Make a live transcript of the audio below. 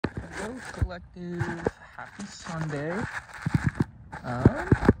Hello, collective. Happy Sunday. Oh, I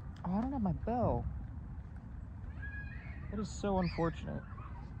don't have my bell. That is so unfortunate.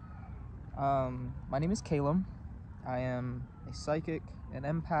 My name is Calum. I am a psychic, an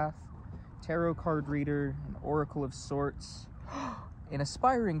empath, tarot card reader, an oracle of sorts, an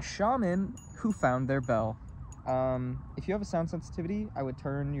aspiring shaman who found their bell. If you have a sound sensitivity, I would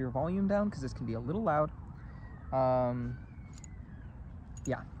turn your volume down because this can be a little loud.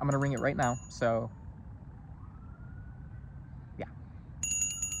 Yeah, I'm gonna ring it right now, so yeah.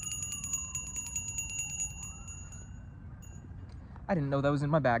 I didn't know that was in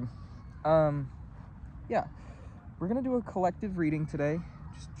my bag. Yeah, we're gonna do a collective reading today,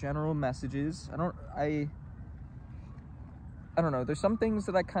 just general messages. I don't know, there's some things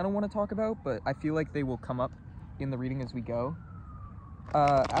that I kind of want to talk about, but I feel like they will come up in the reading as we go.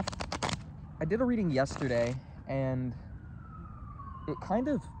 I did a reading yesterday, and it kind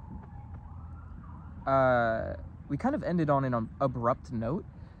of, we kind of ended on an abrupt note.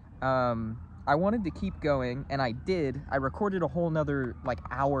 I wanted to keep going, and I did. I recorded a whole nother,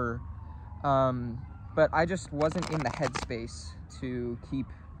 hour, but I just wasn't in the headspace to keep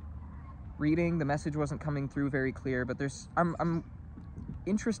reading. The message wasn't coming through very clear, but I'm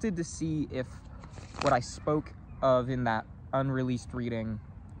interested to see if what I spoke of in that unreleased reading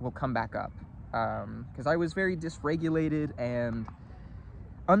will come back up, because I was very dysregulated and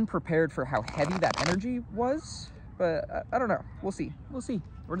unprepared for how heavy that energy was. But I don't know, we'll see. We're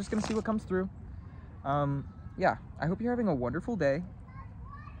just gonna see what comes through. Yeah, I hope you're having a wonderful day.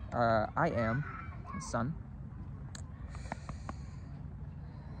 I am, son.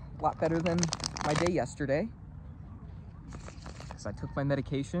 A lot better than my day yesterday, because I took my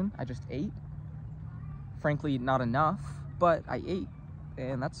medication. I just ate. Frankly, not enough, but I ate,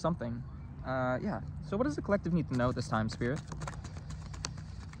 and that's something. Yeah, so what does the collective need to know this time, Spirit?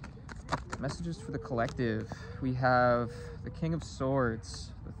 Messages for the collective. We have the King of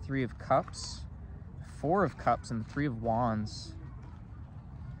Swords, the Three of Cups, the Four of Cups, and the Three of Wands.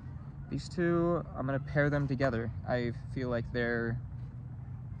 These two, I'm going to pair them together. I feel like they're...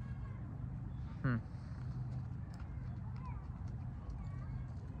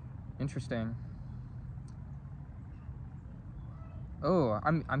 Interesting. Oh,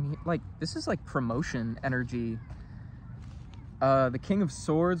 I'm like, this is like promotion energy. The King of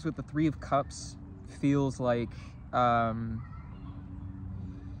Swords with the Three of Cups feels like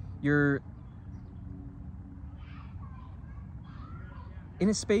you're in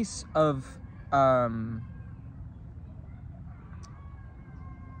a space of like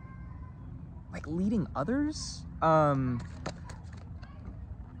leading others. The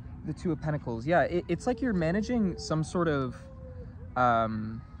Two of Pentacles, yeah, it's like you're managing some sort of how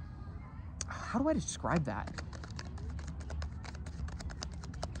do I describe that?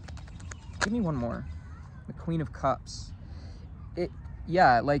 Give me one more. The Queen of Cups.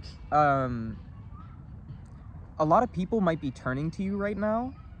 Yeah, like, a lot of people might be turning to you right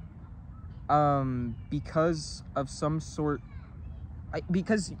now, because of some sort,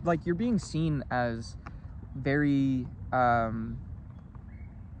 because, like, you're being seen as very,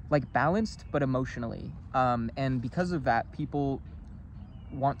 balanced, but emotionally, and because of that, people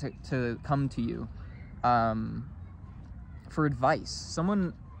want to come to you, for advice.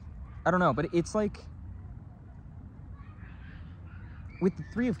 Someone, I don't know, but it's like, with the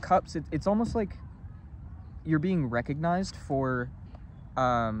Three of Cups, it's almost like you're being recognized for,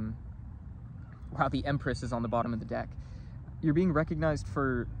 wow, the Empress is on the bottom of the deck. You're being recognized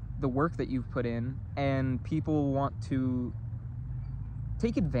for the work that you've put in, and people want to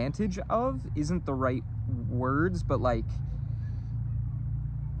take advantage of, isn't the right words, but like,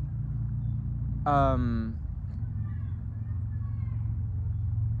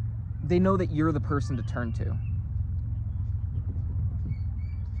 they know that you're the person to turn to.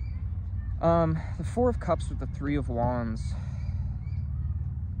 The Four of Cups with the Three of Wands.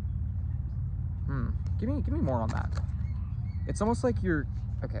 Give me more on that. It's almost like you're...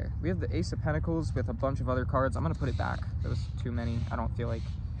 Okay, we have the Ace of Pentacles with a bunch of other cards. I'm gonna put it back. There was too many. I don't feel like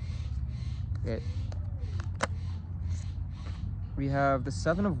it. We have the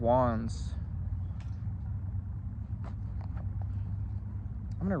Seven of Wands.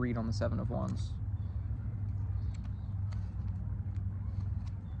 I'm gonna read on the Seven of Wands.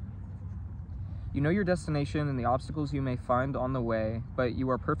 You know your destination and the obstacles you may find on the way, but you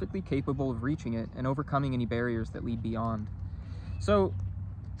are perfectly capable of reaching it and overcoming any barriers that lead beyond. So,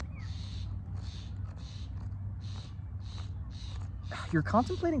 you're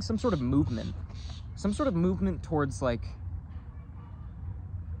contemplating some sort of movement towards, like,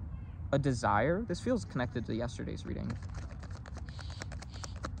 a desire. This feels connected to yesterday's reading.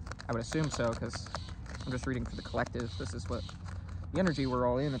 I would assume so, because I'm just reading for the collective. This is what the energy we're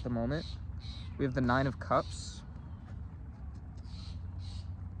all in at the moment. We have the Nine of Cups.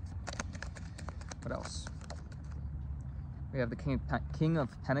 What else? We have the King of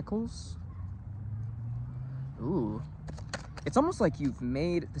Pentacles. Ooh. It's almost like you've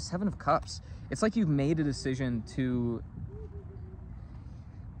made the Seven of Cups. It's like you've made a decision to,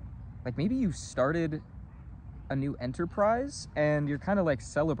 like, maybe you started a new enterprise and you're kind of like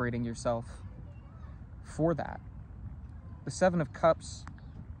celebrating yourself for that. The Seven of Cups.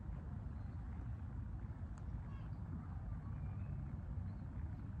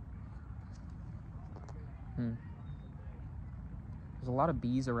 There's a lot of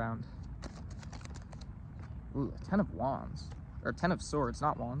bees around. Ooh, 10 of Wands. Or 10 of Swords,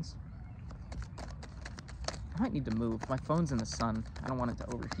 not Wands. I might need to move. My phone's in the sun. I don't want it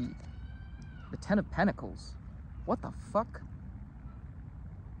to overheat. The 10 of Pentacles. What the fuck?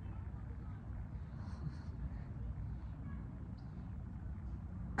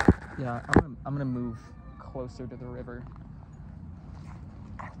 Yeah, I'm gonna move closer to the river.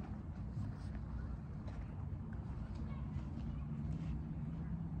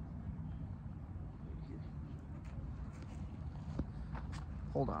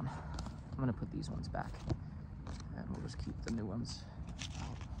 Hold on. I'm gonna put these ones back, and we'll just keep the new ones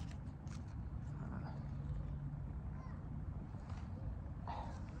out.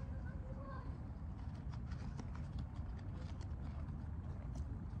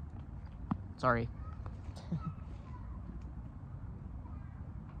 Sorry.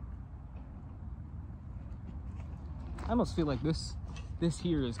 I almost feel like this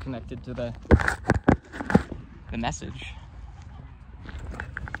here is connected to the message.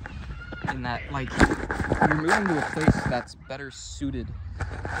 In that, like, you're moving to a place that's better suited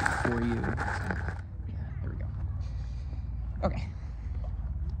for you. So, yeah, there we go. Okay.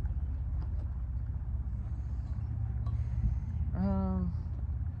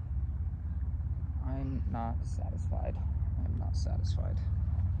 I'm not satisfied. I'm not satisfied.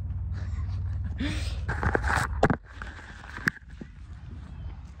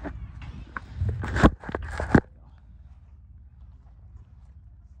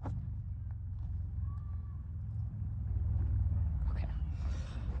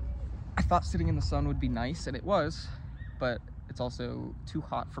 I thought sitting in the sun would be nice, and it was, but it's also too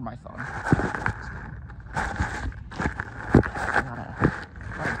hot for my phone.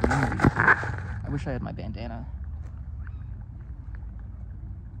 I wish I had my bandana.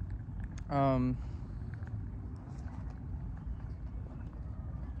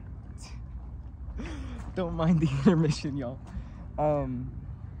 Don't mind the intermission, y'all.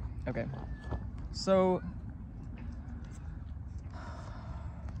 Okay. So,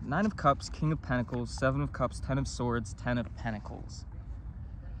 Nine of Cups, King of Pentacles, Seven of Cups, 10 of Swords, 10 of Pentacles.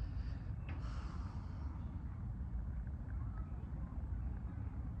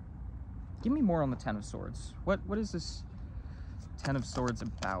 Give me more on the 10 of Swords. What is this 10 of Swords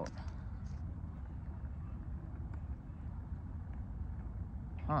about?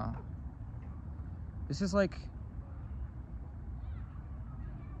 Huh. This is like...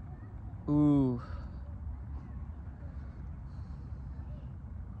 Ooh.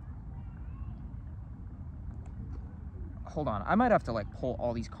 Hold on, I might have to like pull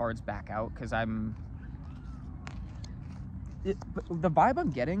all these cards back out because but the vibe I'm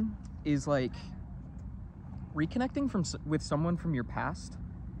getting is like reconnecting with someone from your past,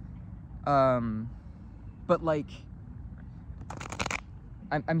 but like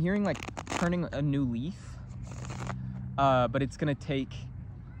I'm hearing like turning a new leaf, but it's gonna take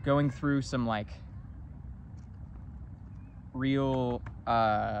going through some like real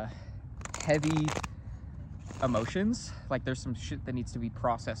heavy emotions. Like there's some shit that needs to be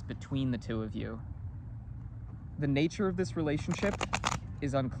processed between the two of you. The nature of this relationship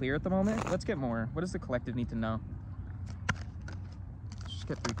is unclear at the moment. Let's get more. What does the collective need to know? Let's just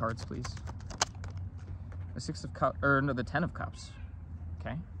get 3 cards, please. The 6 of Cups, or no, the 10 of Cups.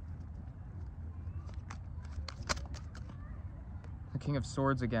 Okay. The King of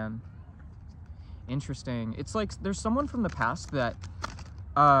Swords again. Interesting. It's like there's someone from the past that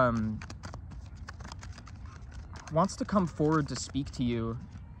wants to come forward to speak to you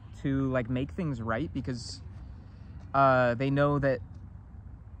to like make things right, because they know that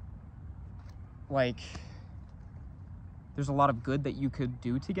like there's a lot of good that you could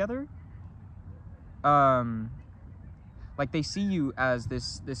do together. Like they see you as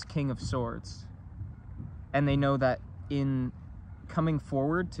this King of Swords, and they know that in coming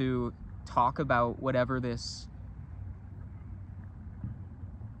forward to talk about whatever this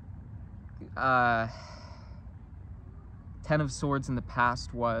Ten of Swords in the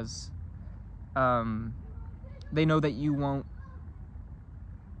past was, they know that you won't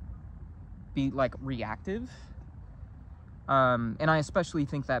be like reactive. And I especially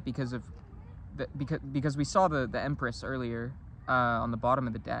think that because of because we saw the Empress earlier on the bottom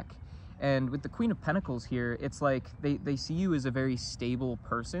of the deck, and with the Queen of Pentacles here, it's like they see you as a very stable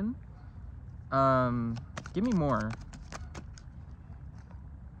person. Give me more.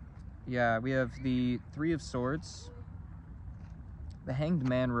 Yeah, we have the Three of Swords, the Hanged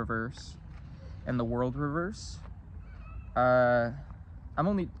Man reverse, and the World reverse. I'm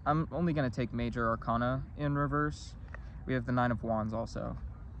only gonna take Major Arcana in reverse. We have the Nine of Wands also.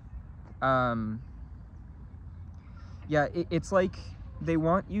 Yeah, it's like they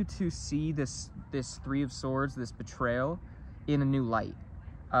want you to see this Three of Swords, this betrayal, in a new light.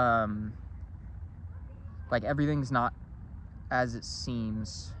 Like everything's not as it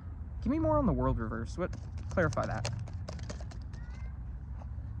seems. Give me more on the World reverse. What? Clarify that.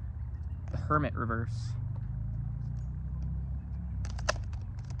 The Hermit reverse.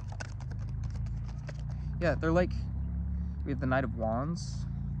 Yeah, they're like, we have the Knight of Wands.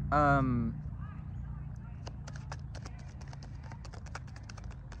 There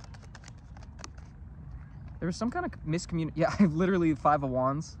was some kind of miscommunication. Yeah, I have literally Five of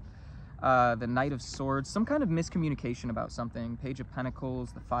Wands. The Knight of Swords, some kind of miscommunication about something. Page of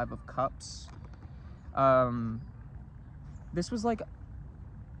Pentacles, the Five of Cups. This was like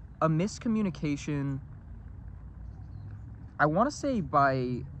a miscommunication, I want to say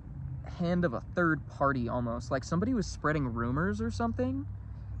by hand of a third party almost. Like somebody was spreading rumors or something.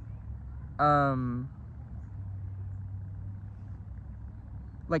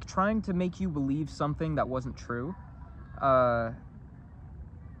 Like trying to make you believe something that wasn't true.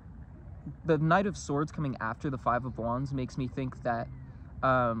 The Knight of Swords coming after the Five of Wands makes me think that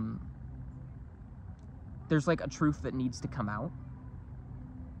there's like a truth that needs to come out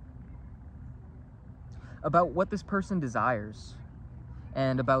about what this person desires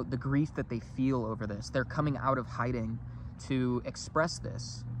and about the grief that they feel over this. They're coming out of hiding to express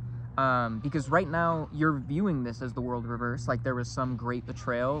this. Because right now you're viewing this as the World reverse, like there was some great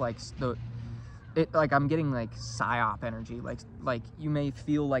betrayal, like like I'm getting like psyop energy, like you may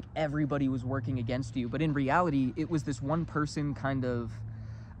feel like everybody was working against you, but in reality it was this one person kind of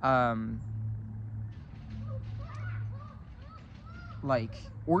like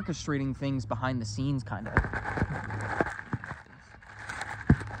orchestrating things behind the scenes kind of.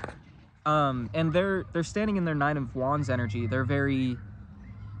 And they're standing in their Nine of Wands energy. They're very,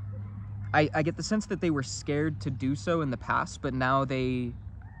 I get the sense that they were scared to do so in the past, but now there's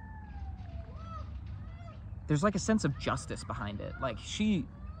like a sense of justice behind it. Like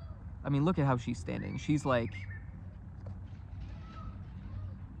I mean, look at how she's standing. She's like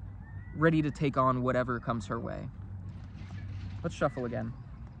ready to take on whatever comes her way. Let's shuffle again.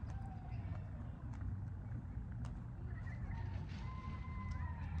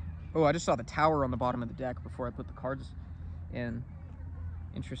 Oh, I just saw the Tower on the bottom of the deck before I put the cards in.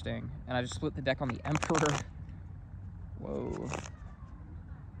 Interesting. And I just split the deck on the Emperor. Whoa.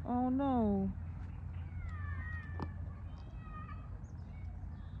 Oh no.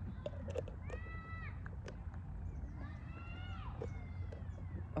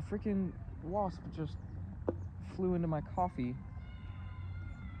 A freaking wasp just flew into my coffee.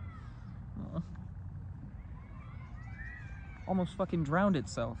 Almost fucking drowned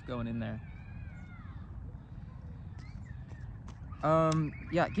itself going in there.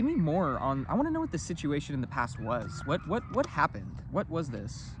 Yeah, give me more on, I want to know what the situation in the past was. What happened? What was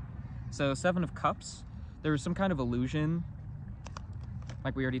this? So Seven of Cups, there was some kind of illusion,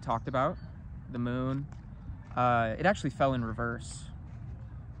 like we already talked about. The moon, it actually fell in reverse.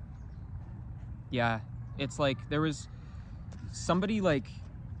 Yeah, it's like there was somebody, like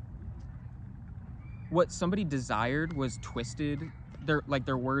what somebody desired was twisted.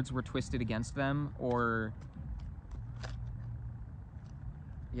 Their words were twisted against them, or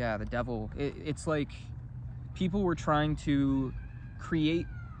yeah, the Devil. It's like people were trying to create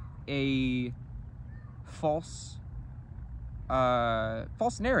a false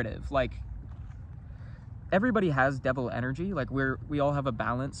narrative. Like everybody has devil energy. Like we all have a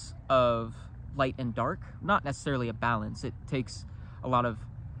balance of light and dark. Not necessarily a balance. It takes a lot of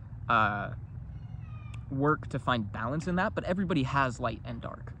work to find balance in that, but everybody has light and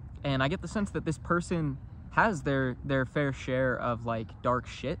dark. And I get the sense that this person has their fair share of like dark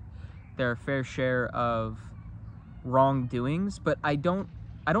shit, their fair share of wrongdoings, but I don't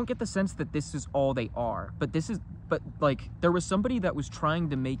get the sense that this is all they are. But like there was somebody that was trying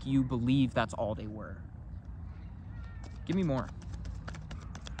to make you believe that's all they were. Give me more.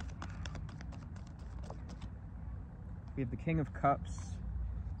 We have the King of Cups,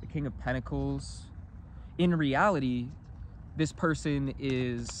 the King of Pentacles. In reality, this person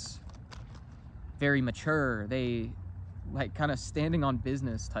is very mature. They like kind of standing on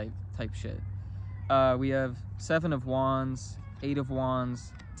business type shit. We have 7 of Wands, 8 of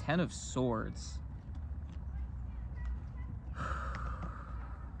Wands, 10 of Swords.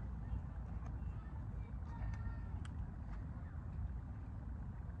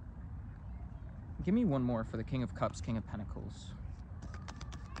 Give me one more for the King of Cups, King of Pentacles.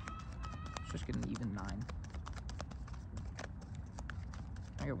 Let's just get an even 9.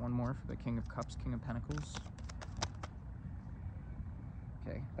 I get one more for the King of Cups, King of Pentacles.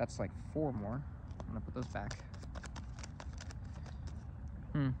 Okay, that's like 4 more. I'm gonna put those back.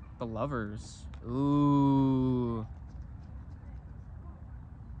 The Lovers. Ooh.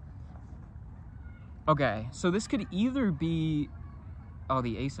 Okay, so this could either be, oh,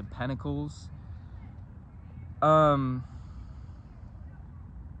 the Ace of Pentacles.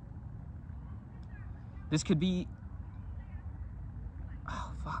 This could be,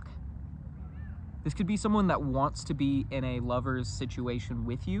 oh, fuck. This could be someone that wants to be in a lover's situation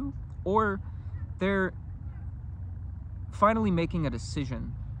with you, or they're finally making a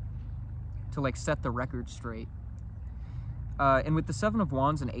decision to like set the record straight. And with the 7 of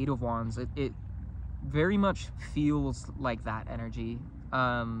Wands and 8 of Wands, it very much feels like that energy.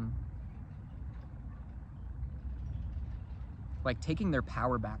 Like taking their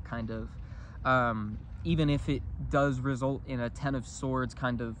power back, kind of. Even if it does result in a 10 of Swords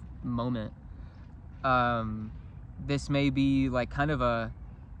kind of moment. This may be like kind of a...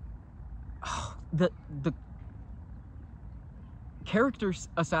 Oh, the character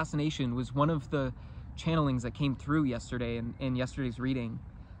assassination was one of the channelings that came through yesterday in yesterday's reading.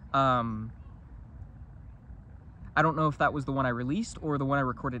 I don't know if that was the one I released or the one I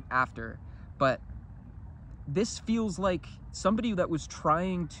recorded after, but this feels like somebody that was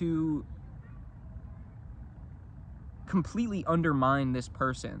trying to completely undermine this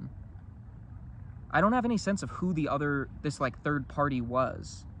person. I don't have any sense of who this like third party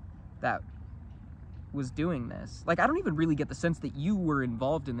was that was doing this. Like, I don't even really get the sense that you were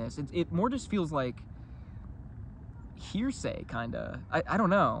involved in this. It more just feels like hearsay, kind of. I don't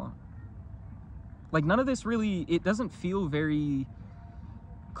know. Like, none of this really, it doesn't feel very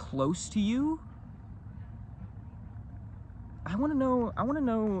close to you. I want to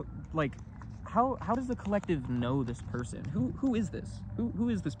know, like, how does the collective know this person? Who is this? Who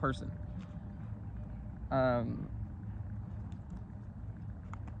is this person? Because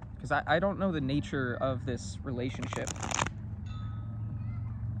I don't know the nature of this relationship.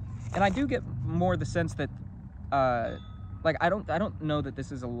 And I do get more the sense that, like, I don't know that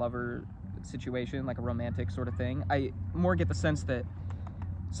this is a lover situation, like a romantic sort of thing. I more get the sense that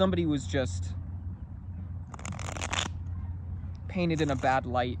somebody was just painted in a bad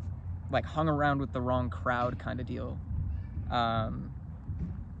light, like hung around with the wrong crowd kind of deal.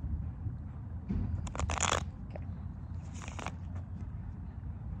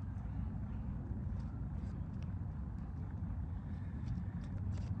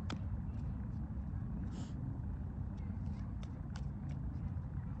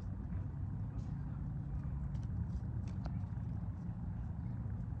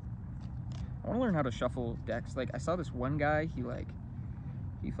 I want to learn how to shuffle decks. Like, I saw this one guy, he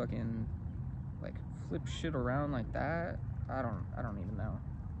fucking like flips shit around like that. I don't even know.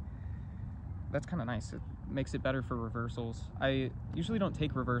 That's kind of nice. It makes it better for reversals. I usually don't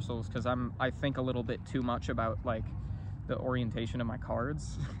take reversals because I think a little bit too much about like the orientation of my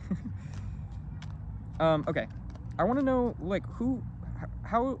cards. Okay, I want to know, like, who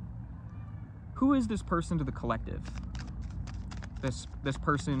is this person to the collective? This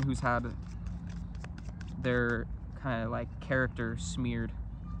person who's had their kind of like character smeared.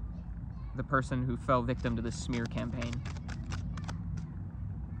 The person who fell victim to this smear campaign.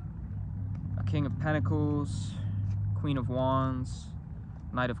 A King of Pentacles, Queen of Wands,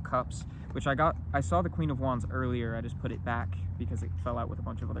 Knight of Cups, which I saw the Queen of Wands earlier. I just put it back because it fell out with a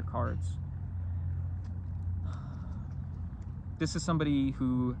bunch of other cards. This is somebody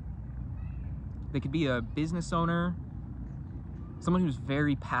who, they could be a business owner, someone who's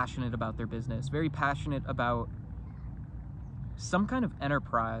very passionate about their business, very passionate about some kind of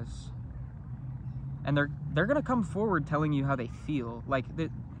enterprise, and they're gonna come forward telling you how they feel. Like,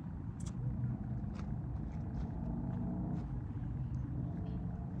 give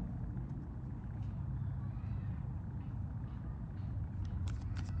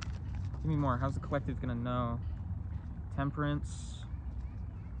me more. How's the collective gonna know? Temperance.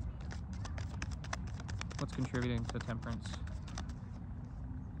 What's contributing to Temperance?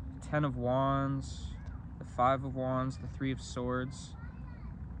 10 of Wands, the Five of Wands, the Three of Swords.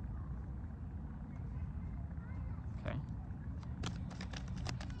 Okay.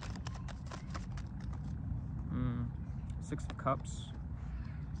 Six of Cups.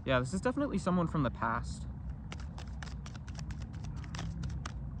 Yeah, this is definitely someone from the past.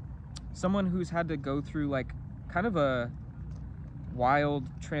 Someone who's had to go through like kind of a wild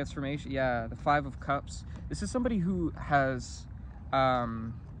transformation. Yeah, the Five of Cups. This is somebody who has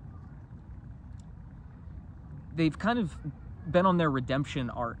they've kind of been on their redemption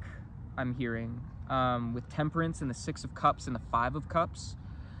arc, I'm hearing, with Temperance and the Six of Cups and the Five of Cups.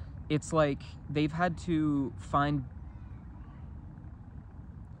 It's like they've had to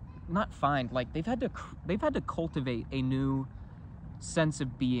they've had to cultivate a new sense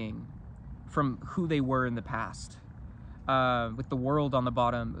of being from who they were in the past, with the World on the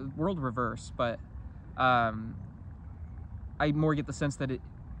bottom, World reverse, but I more get the sense that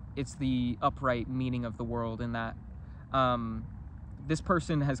it's the upright meaning of the world, in that this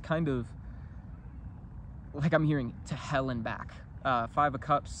person has kind of, like I'm hearing, to hell and back. Five of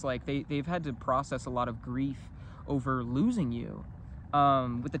Cups, like they've had to process a lot of grief over losing you.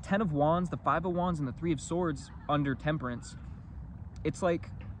 With the Ten of Wands, the Five of Wands, and the Three of Swords under Temperance, it's like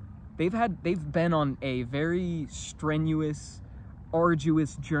they've been on a very strenuous,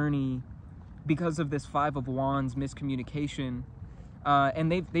 arduous journey because of this Five of Wands miscommunication,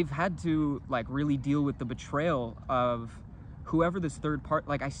 and they've had to like really deal with the betrayal of whoever this third part.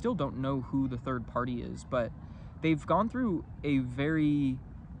 Like, I still don't know who the third party is, but they've gone through a very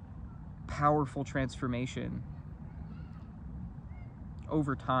powerful transformation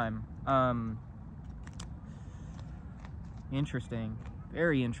over time. Interesting.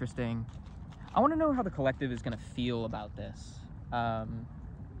 Very interesting. I want to know how the collective is going to feel about this.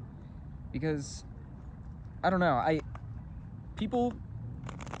 Because, I don't know, I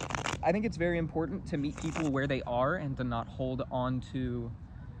think it's very important to meet people where they are and to not hold on to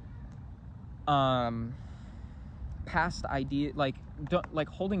past idea. Like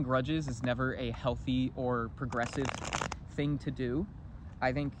holding grudges is never a healthy or progressive thing to do.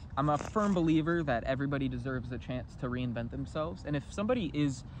 I think I'm a firm believer that everybody deserves a chance to reinvent themselves, and if somebody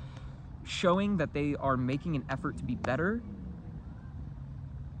is showing that they are making an effort to be better,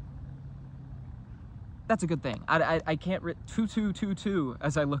 that's a good thing. I can't 2222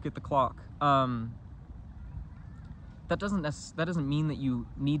 as I look at the clock. That doesn't mean that you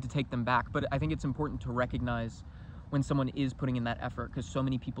need to take them back, but I think it's important to recognize when someone is putting in that effort, because so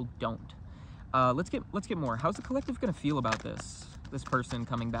many people don't. Let's get more. How's the collective gonna feel about this person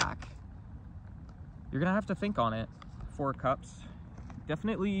coming back? You're gonna have to think on it. Four of Cups.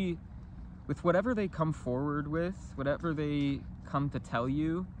 Definitely, with whatever they come forward with, whatever they come to tell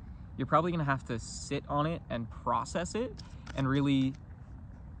you, you're probably gonna have to sit on it and process it and really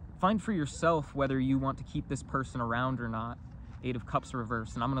find for yourself whether you want to keep this person around or not. Eight of Cups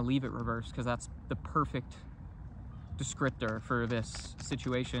reversed, and I'm gonna leave it reversed because that's the perfect descriptor for this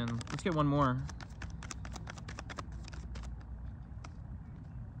situation. Let's get one more.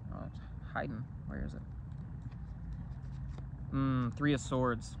 Oh, it's hiding. Where is it? Three of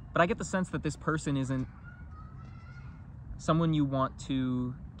Swords. But I get the sense that this person isn't someone you want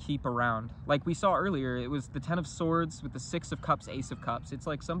to keep around. Like we saw earlier, it was the Ten of Swords with the Six of Cups, Ace of Cups. It's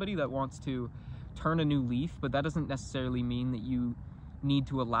like somebody that wants to turn a new leaf, but that doesn't necessarily mean that you need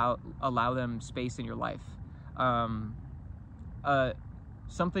to allow them space in your life.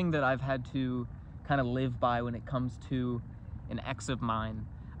 Something that I've had to kind of live by when it comes to an ex of mine,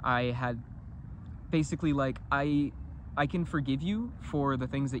 I had basically like, I can forgive you for the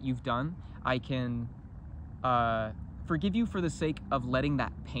things that you've done. I can forgive you for the sake of letting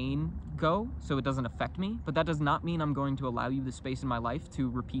that pain go so it doesn't affect me, but that does not mean I'm going to allow you the space in my life to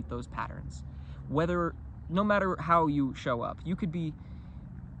repeat those patterns. No matter how you show up, you could be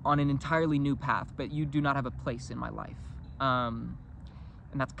on an entirely new path, but you do not have a place in my life. And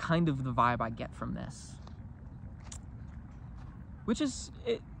that's kind of the vibe I get from this. Which is,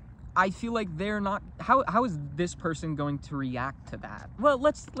 I feel like they're not, how is this person going to react to that? Well,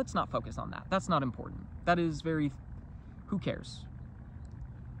 let's not focus on that. That's not important. That is very, who cares?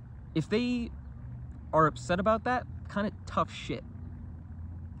 If they are upset about that, kind of tough shit.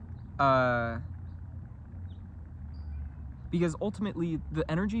 Because ultimately, the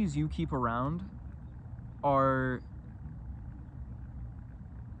energies you keep around are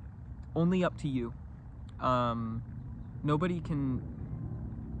only up to you. Nobody can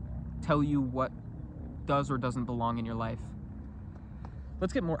tell you what does or doesn't belong in your life.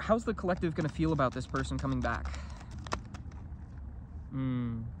 Let's get more. How's the collective gonna feel about this person coming back?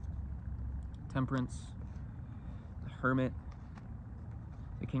 Temperance, the Hermit,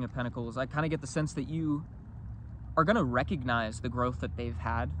 the King of Pentacles, I kind of get the sense that you are going to recognize the growth that they've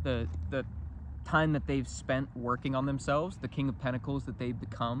had, the time that they've spent working on themselves, the King of Pentacles that they've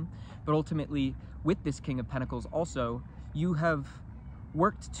become. But ultimately, with this King of Pentacles also, you have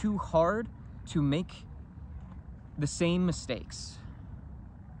worked too hard to make the same mistakes.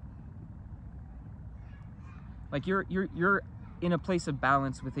 Like you're in a place of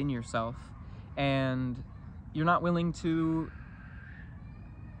balance within yourself, and you're not willing to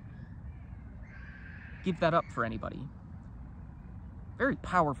give that up for anybody. Very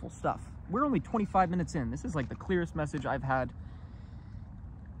powerful stuff. We're only 25 minutes in. This is like the clearest message I've had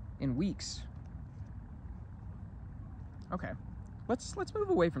in weeks. Okay, let's move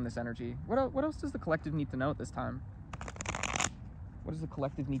away from this energy. What else does the collective need to know at this time? What does the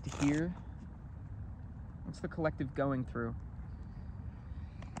collective need to hear? What's the collective going through?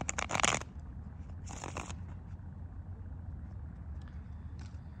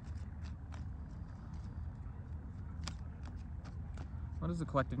 What does the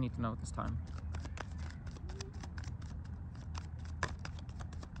collective need to know at this time?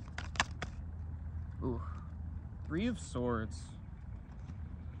 Ooh, Three of Swords.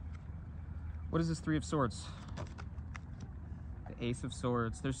 What is this Three of Swords? The Ace of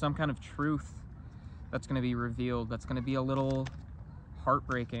Swords. There's some kind of truth that's going to be revealed. That's going to be a little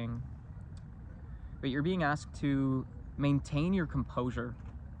heartbreaking. But you're being asked to maintain your composure.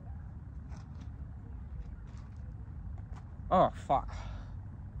 Oh, fuck.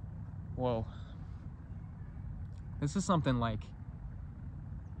 Whoa. This is something like...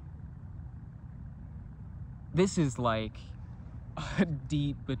 This is like a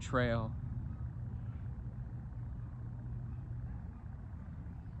deep betrayal.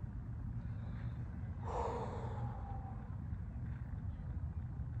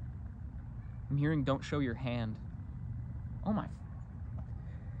 I'm hearing don't show your hand. Oh my...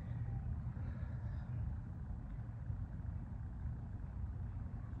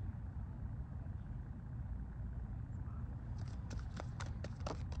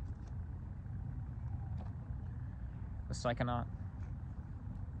 The Psychonaut.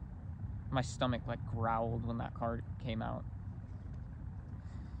 My stomach like growled when that card came out.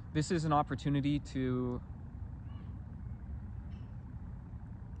 This is an opportunity to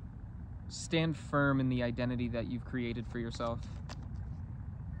stand firm in the identity that you've created for yourself.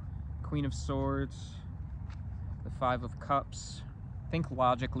 Queen of Swords, the Five of Cups. Think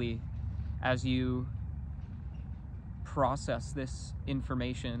logically as you process this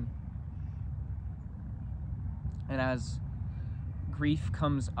information. And as grief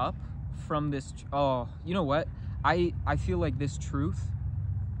comes up from this, oh, you know what? I feel like this truth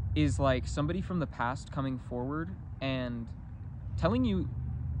is like somebody from the past coming forward and telling you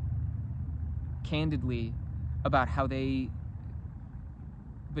candidly about how they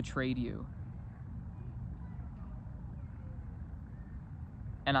betrayed you.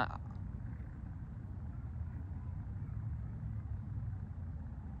 And I'm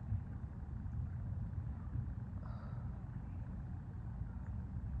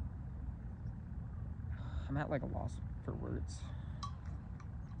at like a loss for words.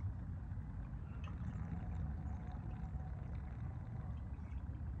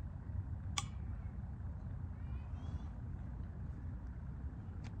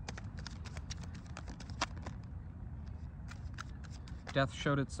 Death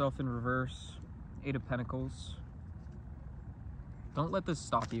showed itself in reverse. Eight of Pentacles. Don't let this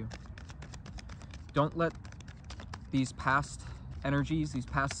stop you. Don't let these past energies, these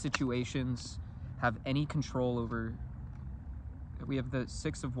past situations have any control over. We have the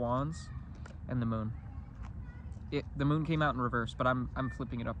Six of Wands and the Moon. The Moon came out in reverse, but I'm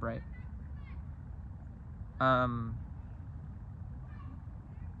flipping it upright.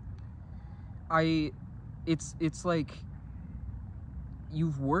 It's like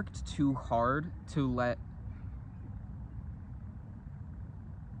you've worked too hard to let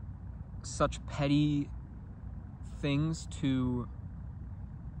such petty things to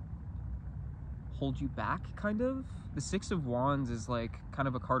hold you back, kind of. The Six of Wands is like kind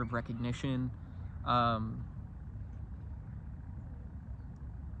of a card of recognition.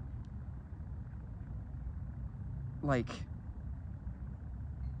 Like,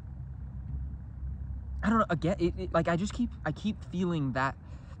 I don't know, again, like I keep feeling that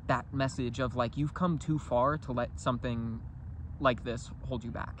message of like you've come too far to let something like this hold you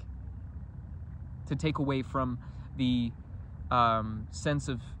back, to take away from the sense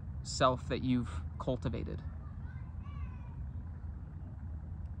of self that you've cultivated.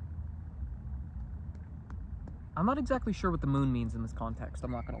 I'm not exactly sure what the Moon means in this context,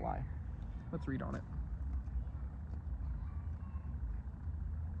 I'm not gonna lie. Let's read on it.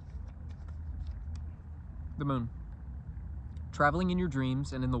 The moon. Traveling in your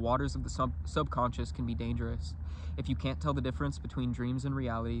dreams and in the waters of the subconscious can be dangerous. If you can't tell the difference between dreams and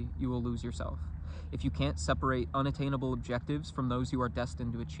reality, you will lose yourself. If you can't separate unattainable objectives from those you are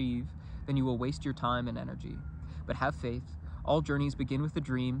destined to achieve, then you will waste your time and energy. But have faith. All journeys begin with a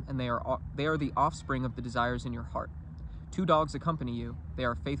dream, and they are the offspring of the desires in your heart. 2 dogs accompany you. They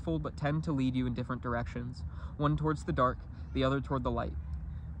are faithful but tend to lead you in different directions, one towards the dark, the other toward the light.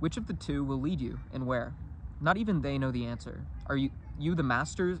 Which of the 2 will lead you, and where? Not even they know the answer. Are you the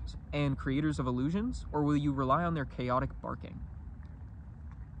masters and creators of illusions, or will you rely on their chaotic barking?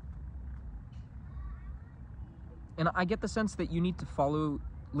 And I get the sense that you need to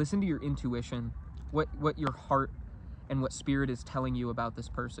listen to your intuition, what your heart and what spirit is telling you about this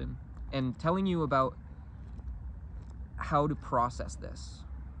person, and telling you about how to process this.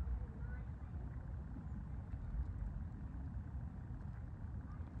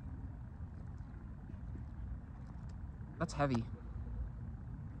 That's heavy.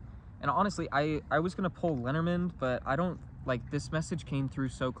 And honestly, I was gonna pull Lenormand, but I don't, like, this message came through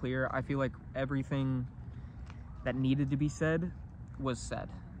so clear. I feel like everything that needed to be said was said.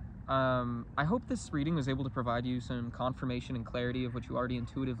 I hope this reading was able to provide you some confirmation and clarity of what you already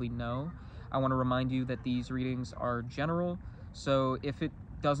intuitively know. I want to remind you that these readings are general, so if it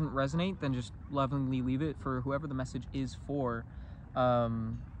doesn't resonate, then just lovingly leave it for whoever the message is for.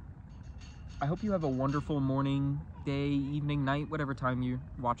 I hope you have a wonderful morning, day, evening, night, whatever time you're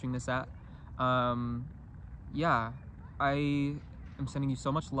watching this at. Yeah, I am sending you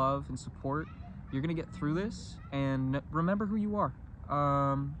so much love and support. You're gonna get through this, and remember who you are.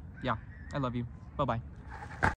 Yeah, I love you. Bye-bye.